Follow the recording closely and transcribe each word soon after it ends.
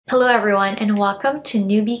Hello everyone and welcome to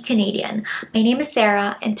Newbie Canadian. My name is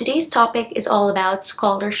Sarah and today's topic is all about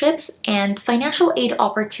scholarships and financial aid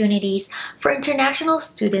opportunities for international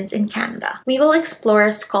students in Canada. We will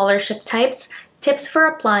explore scholarship types, tips for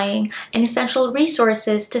applying, and essential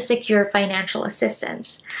resources to secure financial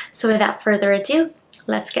assistance. So without further ado,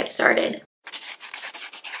 let's get started.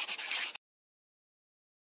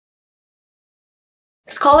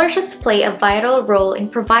 Scholarships play a vital role in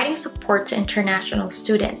providing support to international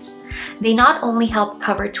students. They not only help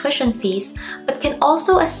cover tuition fees, but can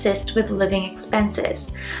also assist with living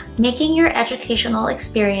expenses, making your educational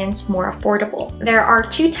experience more affordable. There are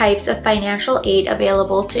two types of financial aid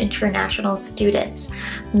available to international students: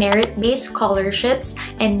 merit-based scholarships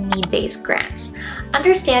and need-based grants.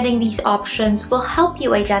 Understanding these options will help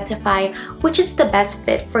you identify which is the best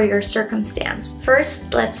fit for your circumstance.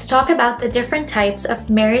 First, let's talk about the different types of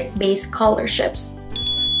merit-based scholarships.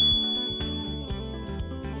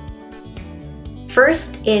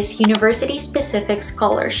 First is university-specific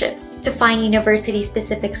scholarships. To find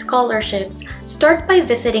university-specific scholarships, start by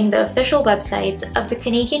visiting the official websites of the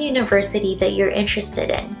Canadian university that you're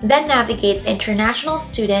interested in. Then navigate the International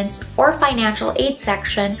Students or Financial Aid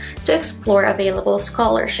section to explore available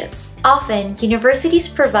scholarships. Often, universities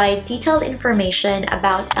provide detailed information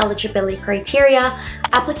about eligibility criteria,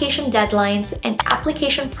 application deadlines, and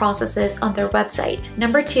application processes on their website.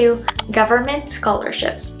 Number 2, government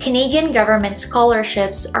scholarships. Canadian government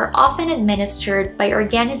scholarships are often administered by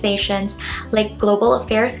organizations like Global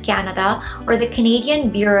Affairs Canada or the Canadian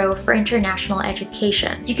Bureau for International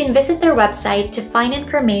Education. You can visit their website to find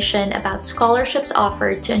information about scholarships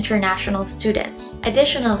offered to international students.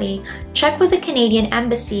 Additionally, check with the Canadian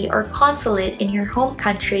Embassy or consulate in your home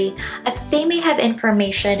country as they may have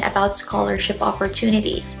information about scholarship opportunities.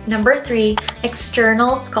 Number 3,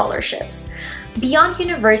 external scholarships. Beyond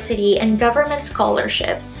university and government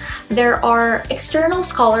scholarships, there are external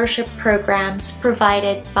scholarship programs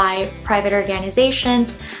provided by private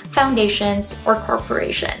organizations, foundations, or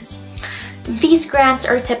corporations. These grants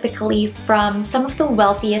are typically from some of the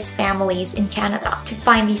wealthiest families in Canada. To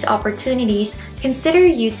find these opportunities, consider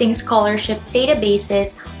using scholarship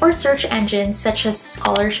databases or search engines such as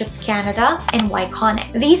Scholarships Canada and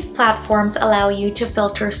Wyconic. These platforms allow you to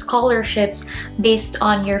filter scholarships based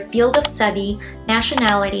on your field of study,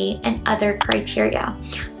 nationality, and other criteria,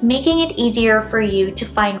 making it easier for you to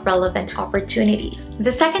find relevant opportunities.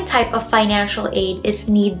 The second type of financial aid is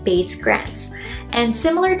need-based grants. And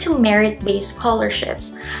similar to merit-based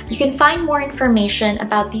scholarships, you can find more information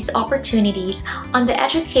about these opportunities on the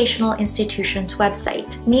educational institution's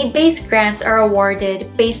website. Need-based grants are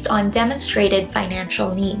awarded based on demonstrated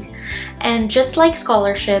financial need. And just like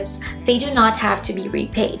scholarships, they do not have to be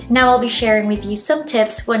repaid. Now I'll be sharing with you some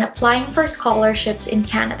tips when applying for scholarships in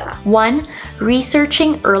Canada. 1.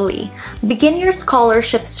 Researching early. Begin your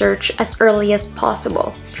scholarship search as early as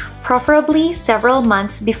possible, preferably several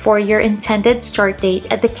months before your intended start date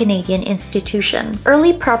at the Canadian institution.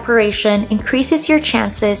 Early preparation increases your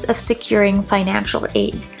chances of securing financial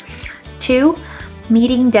aid. 2.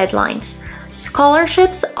 Meeting deadlines.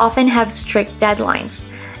 Scholarships often have strict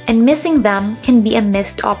deadlines, and missing them can be a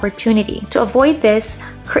missed opportunity. To avoid this,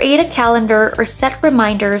 create a calendar or set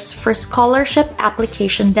reminders for scholarship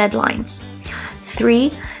application deadlines.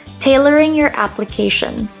 3. Tailoring your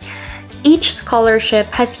application. Each scholarship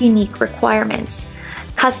has unique requirements.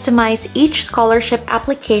 Customize each scholarship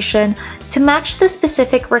application to match the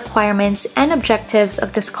specific requirements and objectives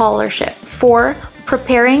of the scholarship. 4.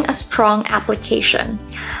 Preparing a strong application.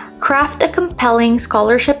 Craft a compelling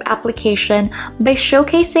scholarship application by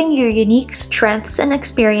showcasing your unique strengths and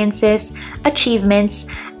experiences, achievements,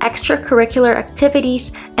 extracurricular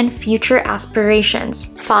activities, and future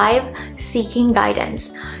aspirations. 5. Seeking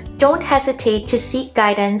guidance. Don't hesitate to seek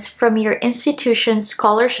guidance from your institution's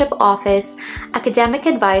scholarship office, academic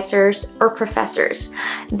advisors, or professors.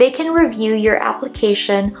 They can review your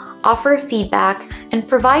application, offer feedback, and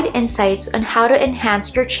provide insights on how to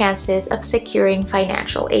enhance your chances of securing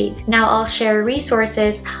financial aid. Now I'll share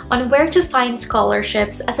resources on where to find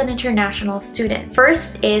scholarships as an international student.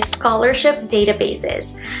 First is scholarship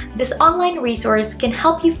databases. This online resource can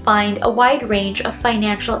help you find a wide range of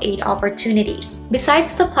financial aid opportunities.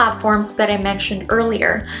 Besides the platforms that I mentioned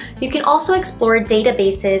earlier, you can also explore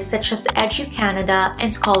databases such as EduCanada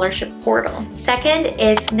and Scholarship Portal. Second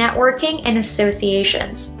is networking and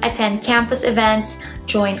associations. Attend campus events,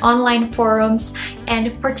 join online forums,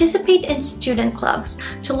 and participate in student clubs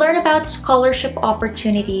to learn about scholarship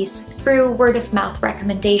opportunities through word-of-mouth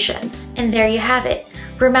recommendations. And there you have it.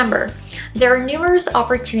 Remember, there are numerous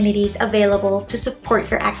opportunities available to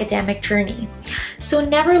support your academic journey, so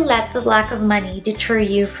never let the lack of money deter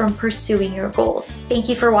you from pursuing your goals. Thank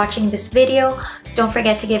you for watching this video. Don't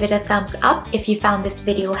forget to give it a thumbs up if you found this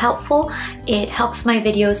video helpful. It helps my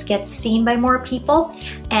videos get seen by more people,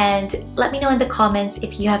 and let me know in the comments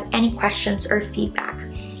if you have any questions or feedback.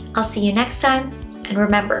 I'll see you next time, and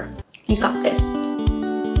remember, you got this.